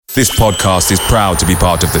This podcast is proud to be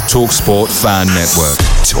part of the TalkSport Fan Network.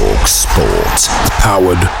 TalkSport.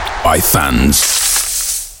 Powered by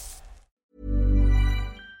fans.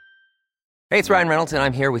 Hey, it's Ryan Reynolds, and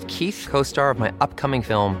I'm here with Keith, co-star of my upcoming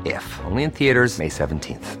film, If, only in theaters May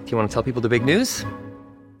 17th. Do you want to tell people the big news?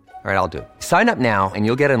 All right, I'll do it. Sign up now and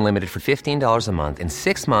you'll get unlimited for $15 a month and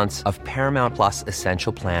 6 months of Paramount Plus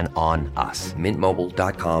Essential Plan on us.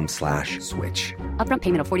 MintMobile.com/switch. Upfront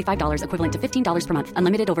payment of $45 equivalent to $15 per month.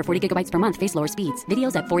 Unlimited over 40 gigabytes per month. Face lower speeds.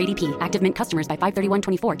 Videos at 480p. Active Mint customers by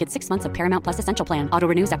 531.24 get 6 months of Paramount Plus Essential Plan. Auto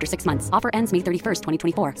renews after 6 months. Offer ends May 31st,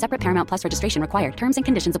 2024. Separate Paramount Plus registration required. Terms and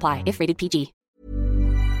conditions apply if rated PG.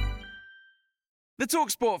 The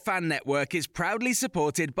TalkSport Fan Network is proudly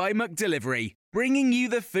supported by McDelivery, bringing you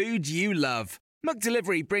the food you love.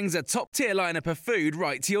 McDelivery brings a top-tier lineup of food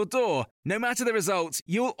right to your door. No matter the result,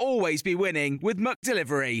 you'll always be winning with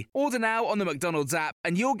McDelivery. Order now on the McDonald's app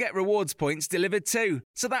and you'll get rewards points delivered too.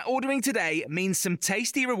 So that ordering today means some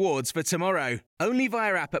tasty rewards for tomorrow. Only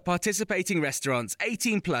via app at participating restaurants.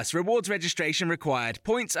 18 plus. Rewards registration required.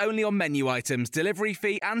 Points only on menu items. Delivery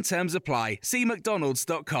fee and terms apply. See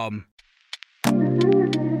mcdonalds.com.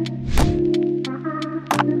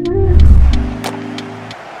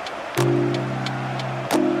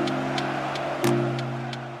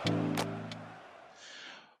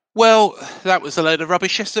 Well, that was a load of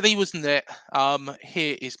rubbish yesterday, wasn't it?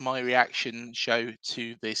 Here is my reaction show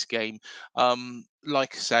to this game.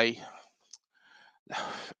 Like I say,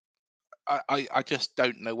 I just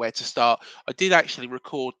don't know where to start. I did actually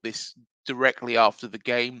record this directly after the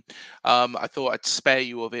game. I thought I'd spare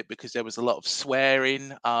you of it because there was a lot of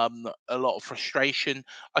swearing, a lot of frustration.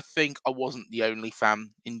 I think I wasn't the only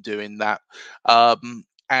fan in doing that.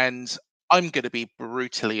 And I'm going to be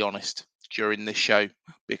brutally honest during this show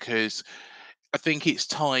because I think it's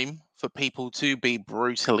time for people to be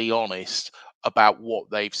brutally honest about what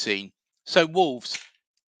they've seen. So Wolves,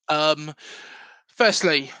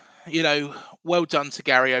 firstly, well done to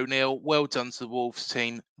Gary O'Neill, well done to the Wolves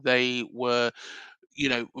team. They were,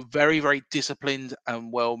 very, very disciplined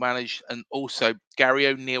and well managed. And also Gary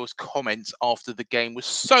O'Neill's comments after the game was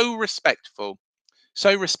so respectful.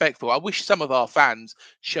 So respectful. I wish some of our fans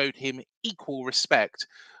showed him equal respect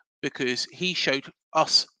because he showed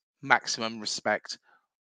us maximum respect.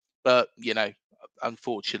 But,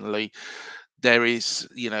 unfortunately, there is,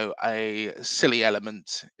 a silly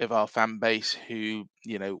element of our fan base who,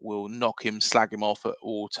 will knock him, slag him off at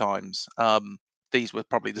all times. These were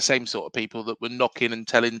probably the same sort of people that were knocking and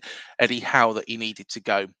telling Eddie Howe that he needed to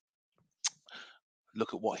go.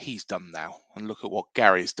 Look at what he's done now and look at what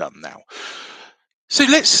Gary's done now. So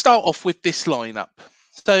let's start off with this lineup.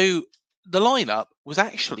 So the lineup was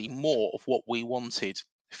actually more of what we wanted.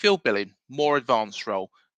 Phil Billing, more advanced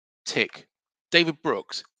role, tick. David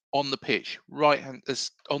Brooks on the pitch, right hand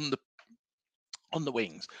on the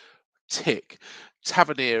wings, tick.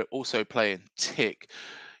 Tavernier also playing, tick.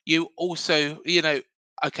 You also,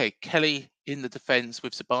 okay, Kelly in the defence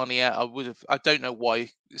with Zabania. I don't know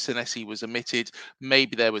why Senesi was omitted.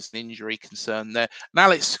 Maybe there was an injury concern there. And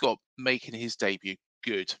Alex Scott making his debut.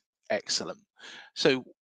 Good, excellent. So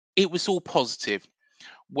it was all positive.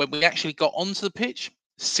 When we actually got onto the pitch,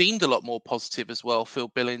 seemed a lot more positive as well. Phil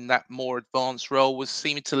Billing, that more advanced role, was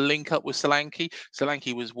seeming to link up with Solanke.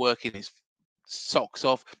 Solanke was working his socks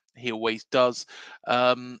off. He always does.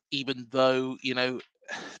 Even though,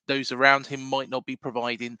 those around him might not be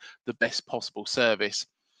providing the best possible service.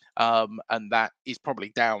 And that is probably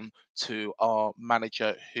down to our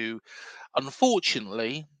manager who,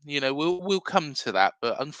 unfortunately, we'll come to that,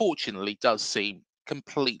 but unfortunately does seem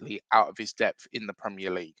completely out of his depth in the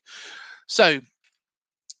Premier League. So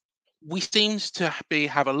we seemed to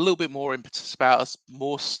have a little bit more impetus about us,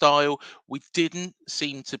 more style. We didn't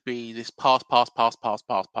seem to be this pass around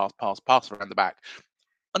the back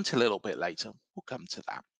until a little bit later. We'll come to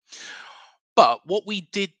that. But what we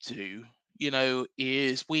did do,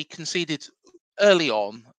 is we conceded early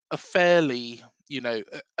on a fairly,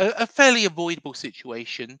 a fairly avoidable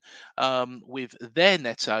situation with their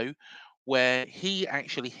Neto, where he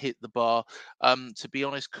actually hit the bar. To be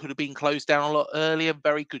honest, could have been closed down a lot earlier.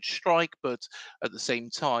 Very good strike, but at the same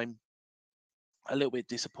time, a little bit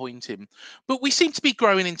disappointing. But we seem to be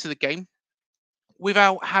growing into the game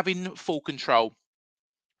without having full control.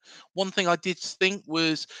 One thing I did think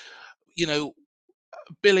was,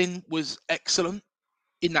 Billing was excellent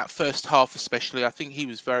in that first half, especially. I think he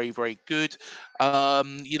was very, very good.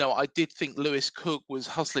 I did think Lewis Cook was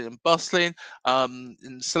hustling and bustling, and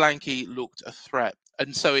Solanke looked a threat,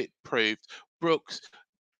 and so it proved. Brooks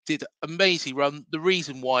did amazing run. The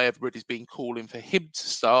reason why everybody's been calling for him to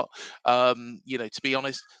start, to be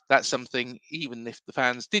honest, that's something, even if the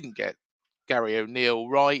fans didn't get Gary O'Neill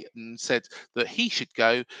right and said that he should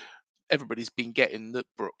go, everybody's been getting that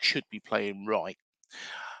Brooks should be playing right.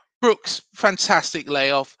 Brooks, fantastic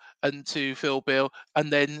layoff and to Phil Bill.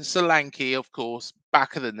 And then Solanke, of course,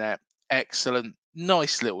 back of the net. Excellent.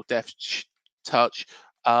 Nice little deft touch.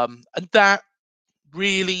 And that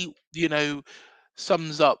really,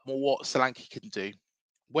 sums up what Solanke can do.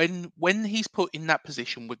 When he's put in that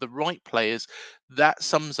position with the right players, that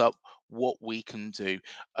sums up what we can do.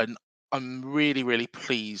 And I'm really, really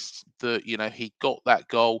pleased that he got that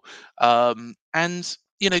goal. And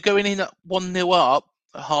going in at 1-0 up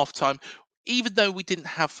at half time, even though we didn't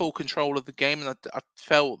have full control of the game, and I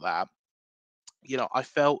felt that. I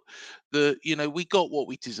felt that we got what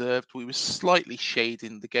we deserved. We were slightly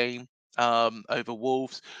shading the game over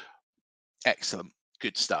Wolves. Excellent,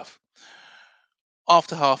 good stuff.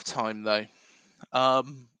 After half time, though,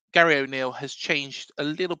 Gary O'Neill has changed a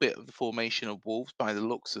little bit of the formation of Wolves by the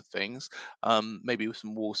looks of things. Maybe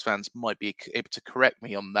some Wolves fans might be able to correct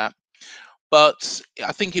me on that. But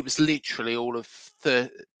I think it was literally all of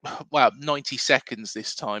 90 seconds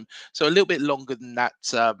this time. So a little bit longer than that.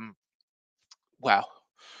 Well,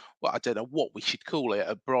 I don't know what we should call it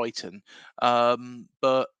at Brighton,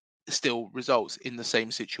 but still results in the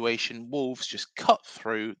same situation. Wolves just cut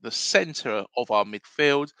through the centre of our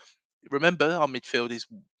midfield. Remember, our midfield is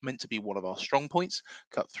meant to be one of our strong points.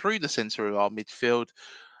 Cut through the centre of our midfield.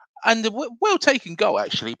 And a well taken goal,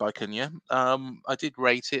 actually, by Cunha. I did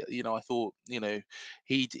rate it. I thought,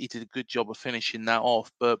 he did a good job of finishing that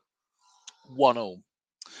off, but 1-1.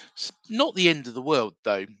 It's not the end of the world,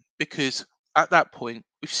 though, because at that point,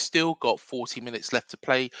 we've still got 40 minutes left to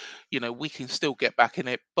play. We can still get back in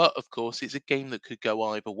it. But of course, it's a game that could go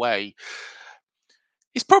either way.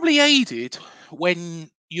 It's probably aided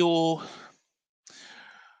when your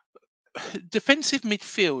defensive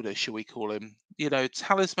midfielder, shall we call him,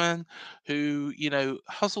 Talisman, who,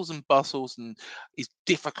 hustles and bustles and is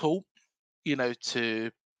difficult,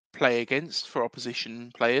 to play against for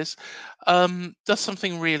opposition players, does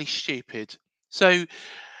something really stupid. So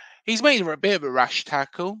he's made a bit of a rash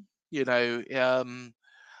tackle, and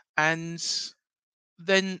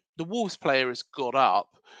then the Wolves player has got up,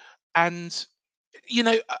 and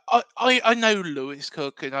I know Lewis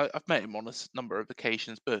Cook, and I've met him on a number of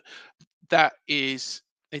occasions, but that is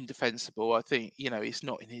indefensible. I think it's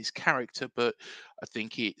not in his character, but I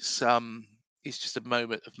think it's just a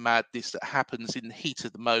moment of madness that happens in the heat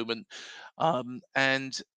of the moment,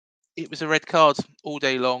 and it was a red card all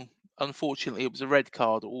day long. Unfortunately, it was a red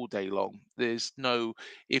card all day long. There's no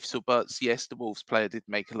ifs or buts. Yes, the Wolves player did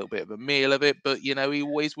make a little bit of a meal of it, but he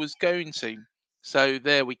always was going to. So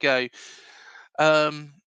there we go.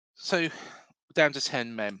 So down to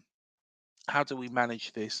 10 men. How do we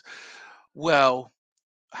manage this? Well,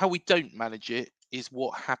 how we don't manage it is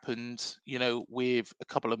what happened, with a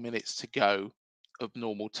couple of minutes to go of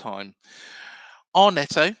normal time.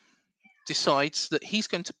 Arnetto decides that he's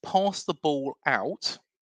going to pass the ball out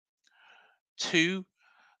to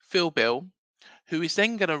Phil Bill, who is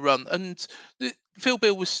then going to run. And Phil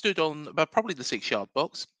Bill was stood on about probably the 6-yard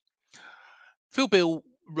box. Phil Bill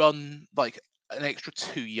run like an extra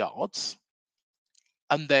 2 yards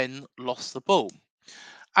and then lost the ball.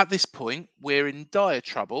 At this point, we're in dire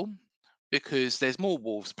trouble because there's more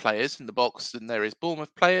Wolves players in the box than there is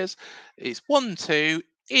Bournemouth players. It's 1-2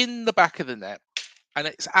 in the back of the net. And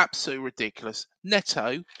it's absolutely ridiculous.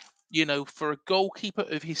 Neto, for a goalkeeper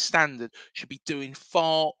of his standard, should be doing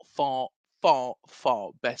far, far, far,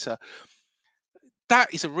 far better.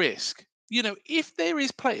 That is a risk. If there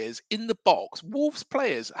is players in the box, Wolves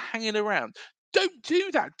players hanging around, don't do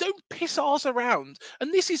that. Don't piss arse around.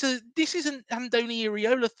 And this is an Andoni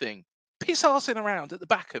Iraola thing. Piss arsing around at the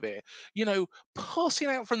back of it. Passing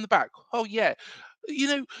out from the back. Oh yeah.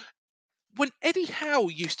 When Eddie Howe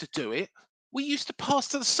used to do it, we used to pass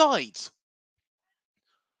to the sides,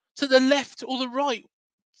 to the left or the right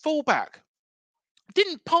fullback.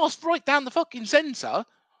 Didn't pass right down the fucking centre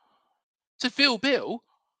to Phil Bill.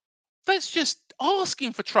 That's just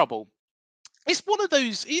asking for trouble. It's one of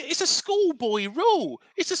those, it's a schoolboy rule.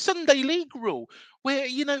 It's a Sunday League rule where,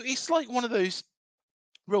 it's like one of those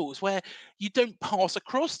rules where you don't pass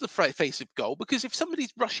across the face of goal because if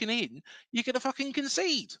somebody's rushing in, you're going to fucking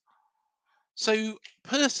concede. So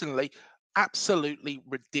personally, absolutely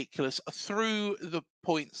ridiculous. Threw the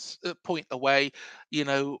point away,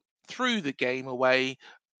 threw the game away.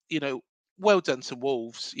 well done to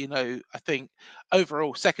Wolves. I think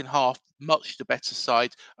overall second half much the better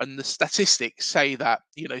side, and the statistics say that.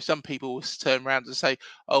 Some people will turn around and say,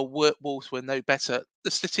 "Oh, Wolves were no better."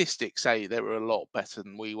 The statistics say they were a lot better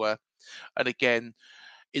than we were. And again,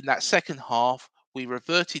 in that second half, we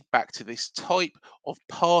reverted back to this type of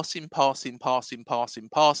passing,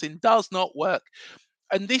 does not work.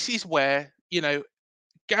 And this is where,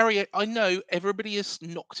 Gary, I know everybody has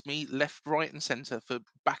knocked me left, right, and centre for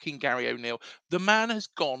backing Gary O'Neill. The man has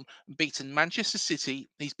gone and beaten Manchester City.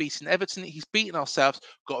 He's beaten Everton. He's beaten ourselves.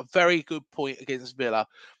 Got a very good point against Villa.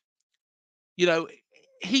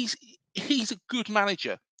 He's a good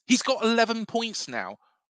manager. He's got 11 points now.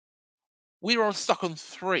 We're stuck on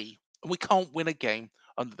 3, and we can't win a game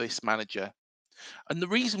under this manager. And the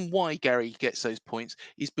reason why Gary gets those points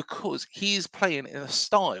is because he is playing in a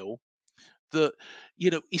style that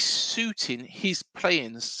is suiting his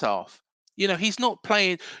playing staff. He's not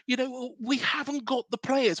playing. We haven't got the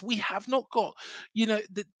players. We have not got.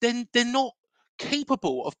 Then they're not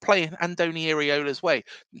capable of playing Andoni Iraola's way.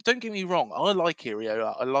 Don't get me wrong. I like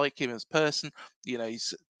Iraola. I like him as a person.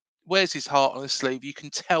 He's wears his heart on his sleeve. You can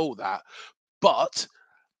tell that. But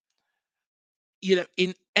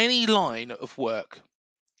in any line of work,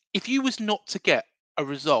 if you was not to get a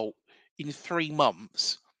result in 3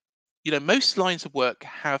 months. Most lines of work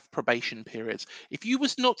have probation periods. If you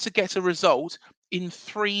was not to get a result in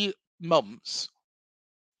 3 months,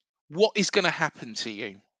 what is going to happen to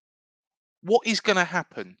you? What is going to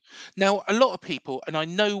happen? Now, a lot of people, and I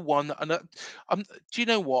know one, and do you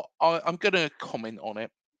know what? I'm going to comment on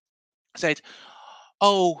it. Said,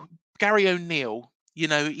 "Oh, Gary O'Neill,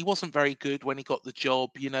 he wasn't very good when he got the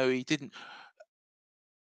job. He didn't."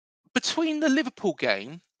 Between the Liverpool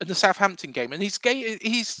game and the Southampton game, and his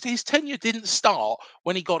tenure didn't start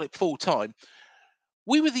when he got it full time.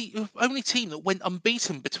 We were the only team that went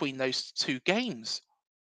unbeaten between those 2 games.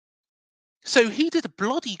 So he did a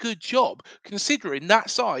bloody good job, considering that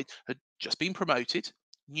side had just been promoted,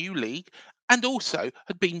 new league, and also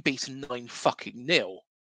had been beaten 9-0.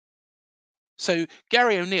 So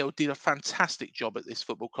Gary O'Neill did a fantastic job at this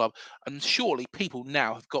football club, and surely people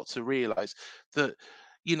now have got to realise that,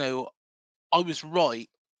 I was right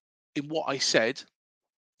in what I said,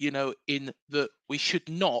 in that we should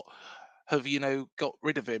not have, got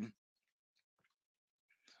rid of him.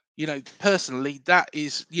 Personally, that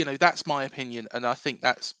is, that's my opinion, and I think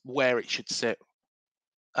that's where it should sit.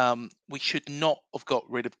 We should not have got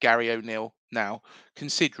rid of Gary O'Neill now,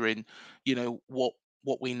 considering, what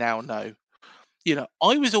we now know.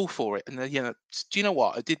 I was all for it, and do you know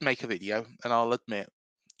what? I did make a video, and I'll admit,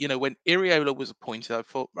 when Iraola was appointed, I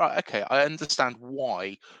thought, right, okay, I understand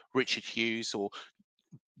why Richard Hughes or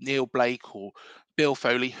Neil Blake or Bill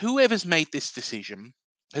Foley, whoever's made this decision,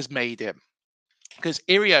 has made it. Because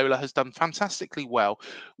Iraola has done fantastically well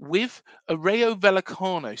with a Rayo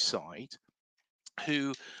Vallecano side,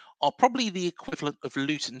 who are probably the equivalent of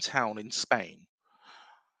Luton Town in Spain.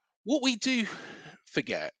 What we do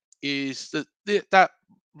forget is that that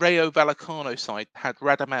Rayo Vallecano side had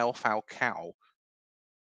Radamel Falcao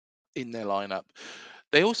in their lineup.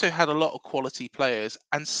 They also had a lot of quality players,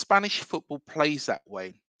 and Spanish football plays that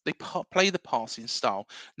way. They play the passing style.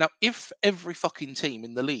 Now, if every fucking team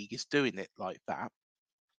in the league is doing it like that,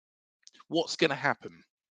 what's going to happen?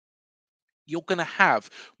 You're going to have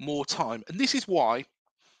more time. And this is why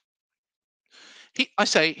I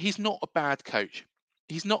say he's not a bad coach.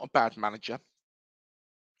 He's not a bad manager.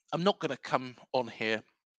 I'm not going to come on here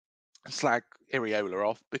and slag Iraola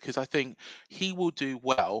off, because I think he will do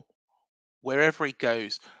well wherever he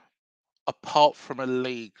goes, apart from a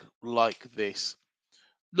league like this.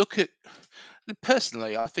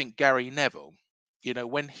 Personally, I think Gary Neville,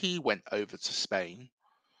 when he went over to Spain,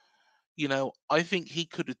 I think he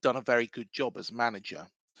could have done a very good job as manager.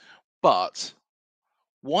 But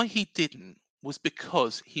why he didn't was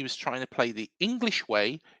because he was trying to play the English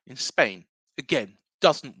way in Spain. Again,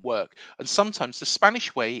 doesn't work. And sometimes the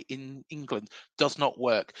Spanish way in England does not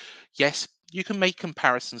work. Yes, you can make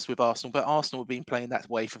comparisons with Arsenal, but Arsenal have been playing that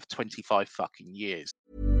way for 25 fucking years.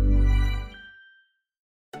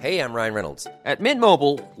 Hey, I'm Ryan Reynolds. At Mint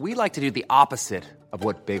Mobile, we like to do the opposite of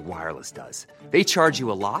what Big Wireless does. They charge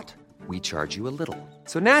you a lot. We charge you a little.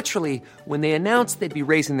 So naturally, when they announced they'd be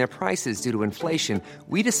raising their prices due to inflation,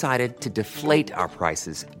 we decided to deflate our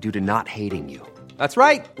prices due to not hating you. That's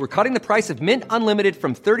right. We're cutting the price of Mint Unlimited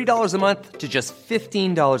from $30 a month to just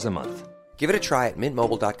 $15 a month. Give it a try at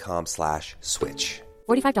mintmobile.com/switch.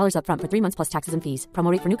 $45 up front for 3 months plus taxes and fees.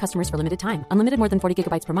 Promo rate for new customers for limited time. Unlimited more than 40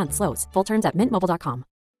 gigabytes per month slows. Full terms at mintmobile.com.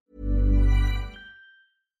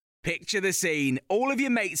 Picture the scene. All of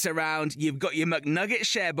your mates around, you've got your McNugget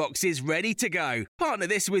share boxes ready to go. Partner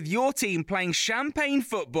this with your team playing champagne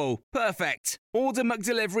football. Perfect. Order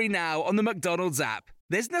McDelivery now on the McDonald's app.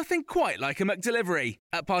 There's nothing quite like a McDelivery.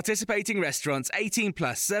 At participating restaurants, 18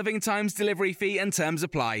 plus, serving times, delivery fee and terms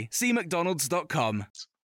apply. See mcdonalds.com.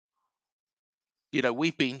 You know,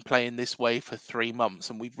 we've been playing this way for 3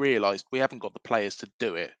 months and we've realised we haven't got the players to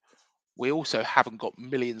do it. We also haven't got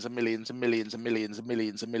millions and millions and millions and millions and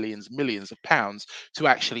millions and millions and millions of pounds to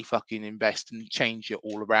actually fucking invest and change it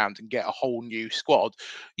all around and get a whole new squad,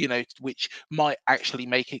 you know, which might actually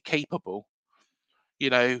make it capable. You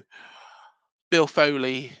know, Bill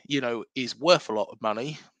Foley, you know, is worth a lot of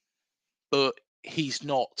money, but he's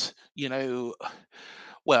not, you know,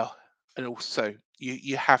 well, and also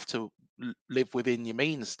you have to live within your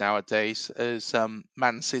means nowadays, as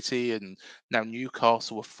Man City and now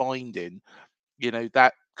Newcastle are finding. You know,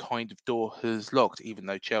 that kind of door has locked, even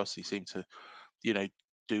though Chelsea seem to, you know,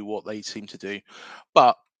 do what they seem to do.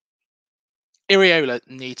 But Iriola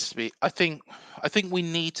needs to be. I think we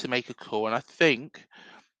need to make a call, and I think,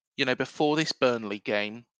 you know, before this Burnley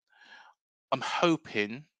game, I'm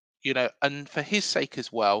hoping, you know, and for his sake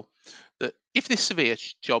as well, that if this Sevilla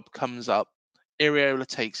job comes up, Iriola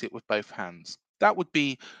takes it with both hands. That would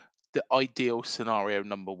be the ideal scenario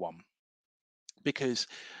number one, because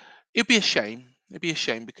it'd be a shame. It'd be a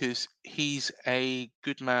shame because he's a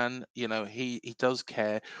good man. You know, he does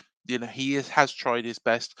care. You know, has tried his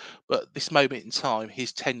best, but at this moment in time,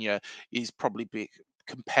 his tenure is probably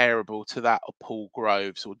comparable to that of Paul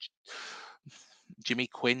Groves or Jimmy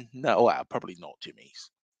Quinn. No, well, probably not Jimmy's.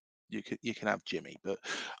 You can have Jimmy, but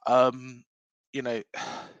um, you know,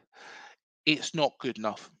 it's not good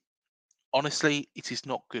enough. Honestly, it is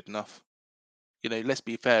not good enough. You know, let's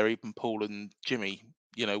be fair. Even Paul and Jimmy,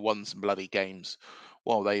 you know, won some bloody games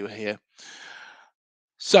while they were here.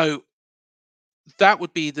 So that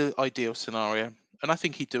would be the ideal scenario, and I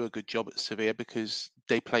think he'd do a good job at Sevilla because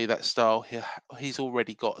they play that style. He's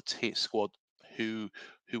already got a squad who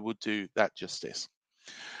would do that justice.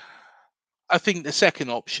 I think the second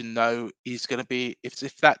option, though, is going to be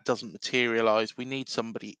if that doesn't materialise, we need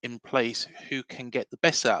somebody in place who can get the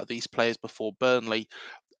best out of these players before Burnley,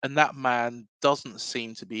 and that man doesn't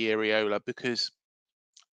seem to be Iriola, because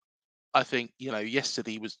I think, you know,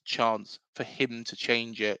 yesterday was a chance for him to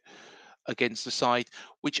change it against the side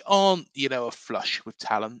which aren't, you know, a flush with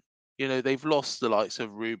talent. You know, they've lost the likes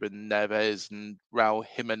of Ruben Neves and Raul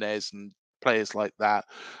Jimenez and players like that.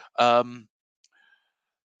 Um,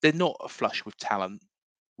 they're not a flush with talent,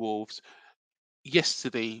 Wolves.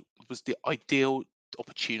 Yesterday was the ideal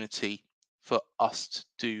opportunity for us to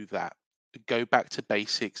do that, to go back to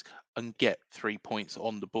basics and get 3 points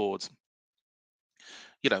on the board.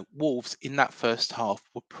 You know, Wolves in that first half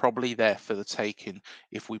were probably there for the taking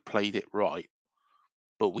if we played it right,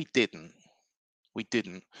 but we didn't. We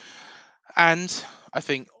didn't. And I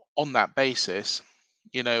think on that basis,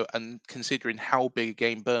 you know, and considering how big a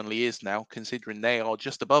game Burnley is now, considering they are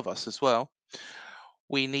just above us as well,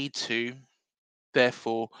 we need to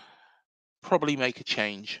therefore probably make a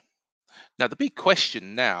change. Now, the big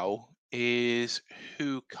question now is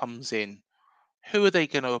who comes in? Who are they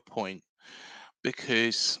going to appoint?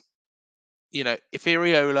 Because, you know, if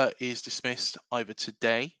Iriola is dismissed either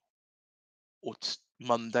today or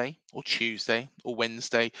Monday or Tuesday or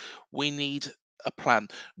Wednesday, we need a plan.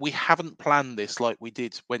 We haven't planned this like we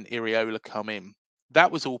did when Iriola come in. That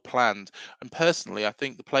was all planned. And personally, I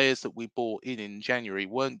think the players that we bought in January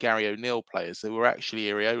weren't Gary O'Neill players. They were actually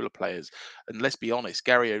Iriola players. And let's be honest,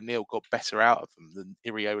 Gary O'Neill got better out of them than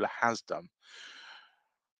Iriola has done.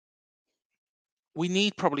 We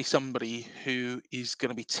need probably somebody who is going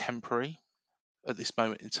to be temporary at this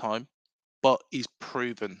moment in time, but is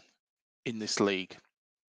proven in this league.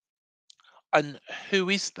 And who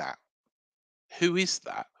is that? Who is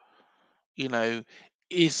that? You know,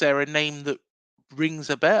 is there a name that rings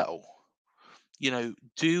a bell? You know,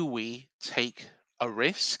 do we take a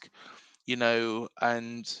risk, you know,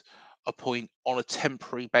 and appoint on a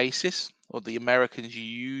temporary basis, or the Americans you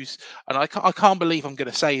use? And I can't believe I'm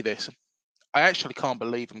going to say this. I actually can't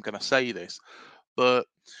believe I'm going to say this, but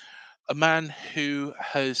a man who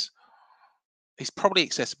is probably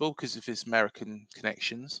accessible because of his American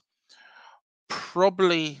connections,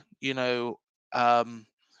 probably, you know, um,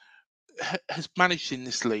 has managed in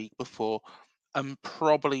this league before and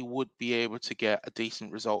probably would be able to get a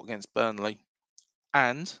decent result against Burnley.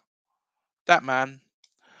 And that man,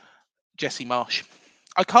 Jesse Marsh.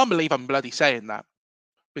 I can't believe I'm bloody saying that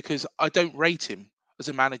because I don't rate him as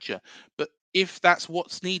a manager. But if that's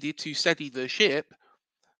what's needed to steady the ship,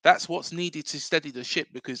 that's what's needed to steady the ship,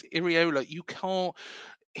 because Iriola, you can't.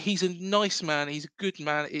 he's a nice man. He's a good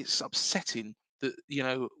man. It's upsetting that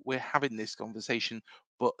we're having this conversation,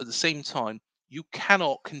 but at the same time, you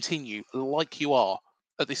cannot continue like you are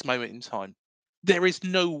at this moment in time. There is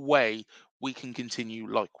no way we can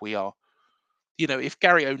continue like we are. If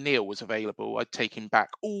Gary O'Neill was available, I'd take him back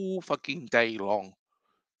all fucking day long.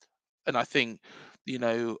 And I think,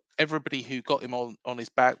 everybody who got him on his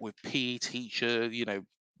back with PE teacher, the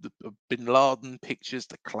Bin Laden pictures,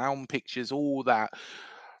 the clown pictures, all that,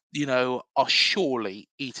 are surely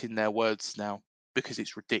eating their words now because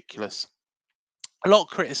it's ridiculous. A lot of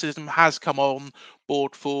criticism has come on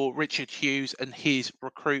board for Richard Hughes and his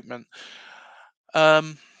recruitment.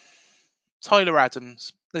 Tyler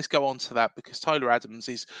Adams, let's go on to that because Tyler Adams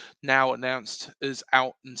is now announced as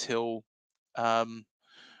out until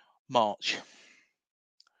March.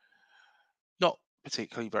 Not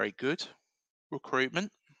particularly very good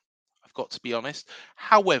recruitment, I've got to be honest.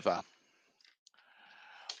 However,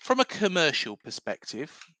 from a commercial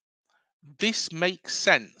perspective, this makes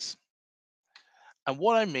sense. And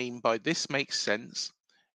what I mean by this makes sense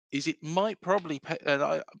is it might probably pay, and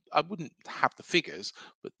I wouldn't have the figures,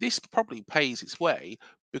 but this probably pays its way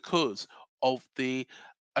because of the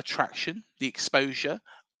attraction, the exposure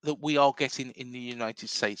that we are getting in the United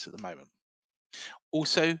States at the moment.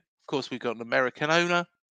 Also, of course, we've got an American owner.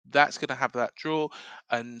 That's going to have that draw.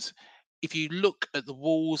 And if you look at the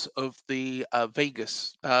walls of the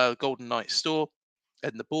Vegas Golden Knights store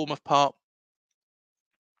and the Bournemouth part,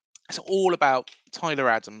 it's all about Tyler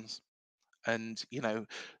Adams and,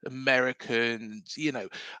 Americans,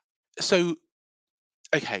 So,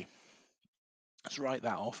 okay, let's write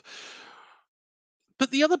that off. But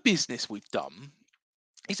the other business we've done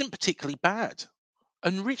isn't particularly bad.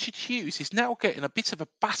 And Richard Hughes is now getting a bit of a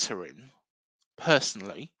battering,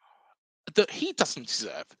 personally, that he doesn't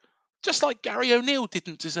deserve, just like Gary O'Neill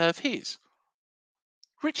didn't deserve his.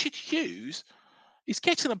 Richard Hughes is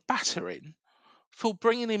getting a battering for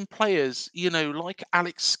bringing in players, like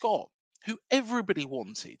Alex Scott, who everybody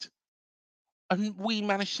wanted, and we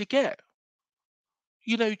managed to get.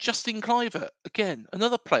 Justin Cliver, again,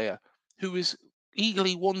 another player who is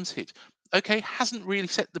eagerly wanted. Okay, hasn't really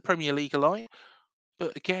set the Premier League alight,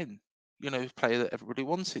 but again, player that everybody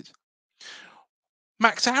wanted.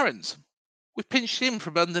 Max Aarons, we pinched him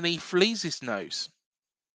from underneath Lee's nose.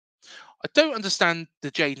 I don't understand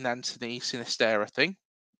the Jaden Anthony Sinistera thing.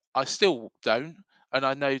 I still don't. And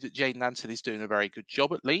I know that Jaden Anthony's doing a very good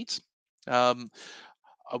job at Leeds. I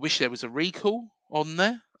wish there was a recall on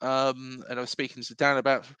there. And I was speaking to Dan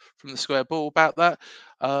from the Square Ball about that.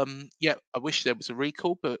 Yeah, I wish there was a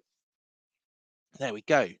recall, but there we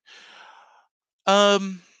go.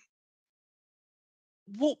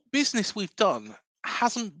 What business we've done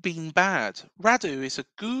hasn't been bad. Radu is a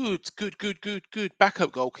good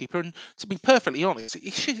backup goalkeeper, and to be perfectly honest,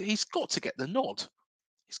 he's got to get the nod.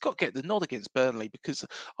 He's got to get the nod against Burnley because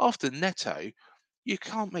after Neto, you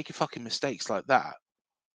can't make fucking mistakes like that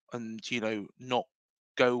and not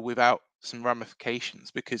go without some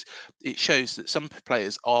ramifications because it shows that some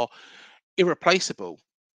players are irreplaceable.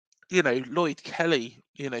 Lloyd Kelly,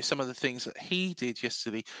 some of the things that he did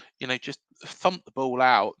yesterday, just thumped the ball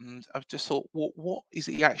out. And I've just thought, what is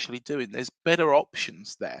he actually doing? There's better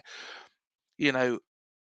options there. We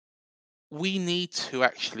need to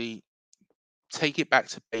actually take it back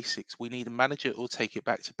to basics. We need a manager who will take it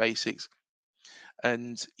back to basics.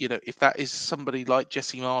 And, if that is somebody like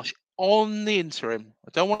Jesse Marsh on the interim,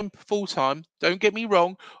 I don't want him full time. Don't get me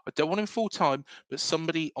wrong. I don't want him full time, but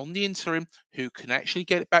somebody on the interim who can actually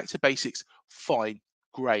get it back to basics, fine,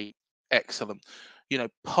 great, excellent.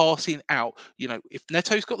 Passing out, if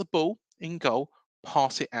Neto's got the ball in goal,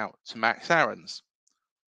 pass it out to Max Aarons.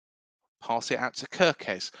 Pass it out to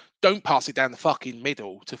Kirkes. Don't pass it down the fucking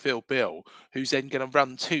middle to Phil Bill, who's then going to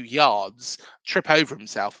run 2 yards, trip over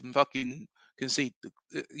himself, and fucking concede.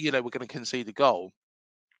 We're going to concede a goal.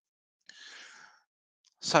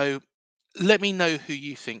 So let me know who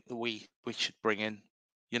you think that we should bring in.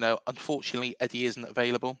 Unfortunately, Eddie isn't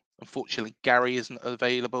available. Unfortunately, Gary isn't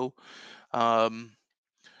available.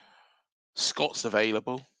 Scott's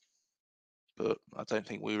available, but I don't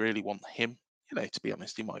think we really want him. To be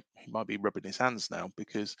honest, he might be rubbing his hands now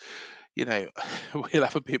because we'll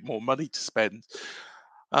have a bit more money to spend.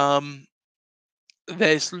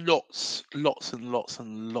 There's lots and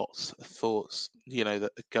lots of thoughts, that are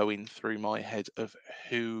going through my head of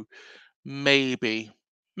who maybe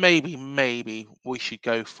we should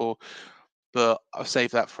go for, but I'll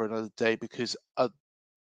save that for another day because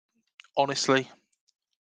honestly,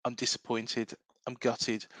 I'm disappointed. I'm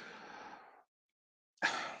gutted.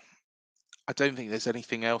 I don't think there's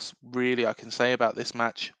anything else really I can say about this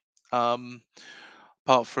match.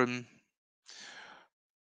 apart from,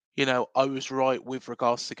 I was right with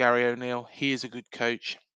regards to Gary O'Neill. He is a good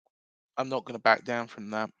coach. I'm not going to back down from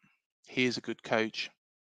that. He is a good coach.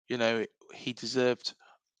 He deserved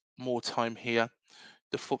more time here.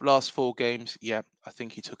 The last 4 games, yeah, I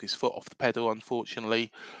think he took his foot off the pedal,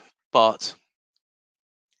 unfortunately. But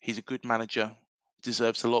he's a good manager.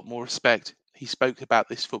 Deserves a lot more respect. He spoke about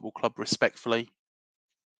this football club respectfully.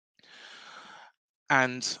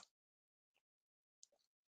 And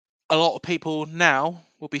a lot of people now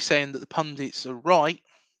will be saying that the pundits are right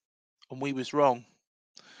and we was wrong.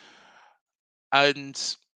 And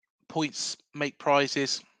points make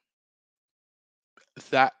prizes.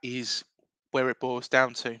 That is where it boils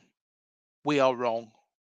down to. We are wrong.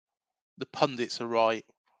 The pundits are right.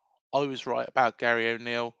 I was right about Gary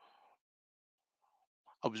O'Neill.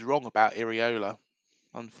 I was wrong about Iriola,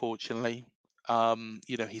 unfortunately.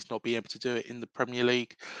 He's not being able to do it in the Premier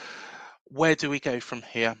League. Where do we go from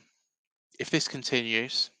here? If this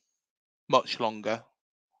continues much longer,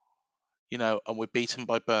 and we're beaten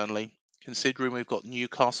by Burnley, considering we've got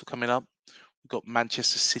Newcastle coming up, we've got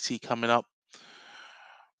Manchester City coming up,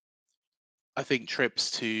 I think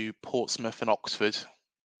trips to Portsmouth and Oxford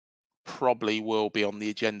probably will be on the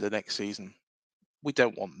agenda next season. We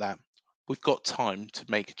don't want that. We've got time to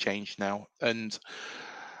make a change now. And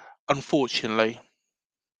unfortunately,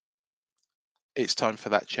 it's time for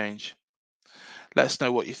that change. Let us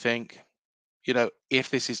know what you think. If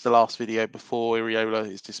this is the last video before Iriola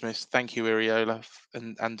is dismissed, thank you, Iriola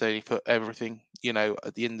and ANDONI, for everything.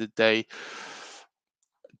 At the end of the day,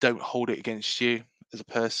 don't hold it against you as a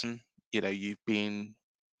person. You've been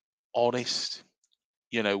honest.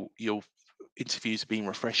 Your interviews have been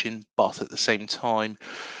refreshing, but at the same time,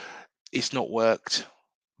 it's not worked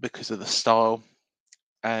because of the style,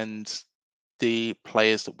 and the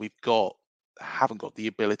players that we've got haven't got the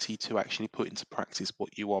ability to actually put into practice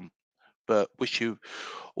what you want. But wish you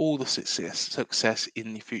all the success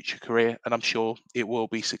in your future career, and I'm sure it will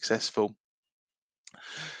be successful.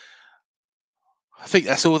 I think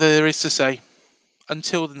that's all there is to say.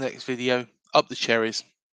 Until the next video, up the cherries.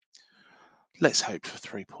 Let's hope for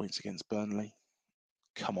 3 points against Burnley.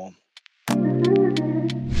 Come on.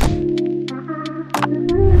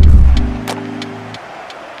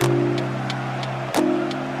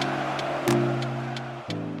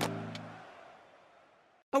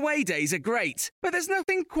 Away days are great, but there's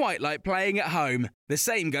nothing quite like playing at home. The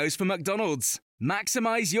same goes for McDonald's.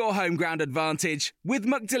 Maximise your home ground advantage with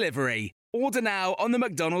McDelivery. Order now on the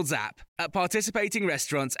McDonald's app. At participating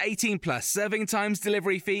restaurants, 18 plus, serving times,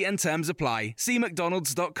 delivery fee and terms apply. See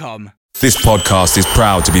mcdonalds.com. This podcast is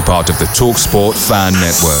proud to be part of the TalkSport Fan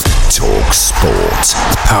Network. TalkSport.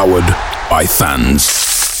 Powered by fans.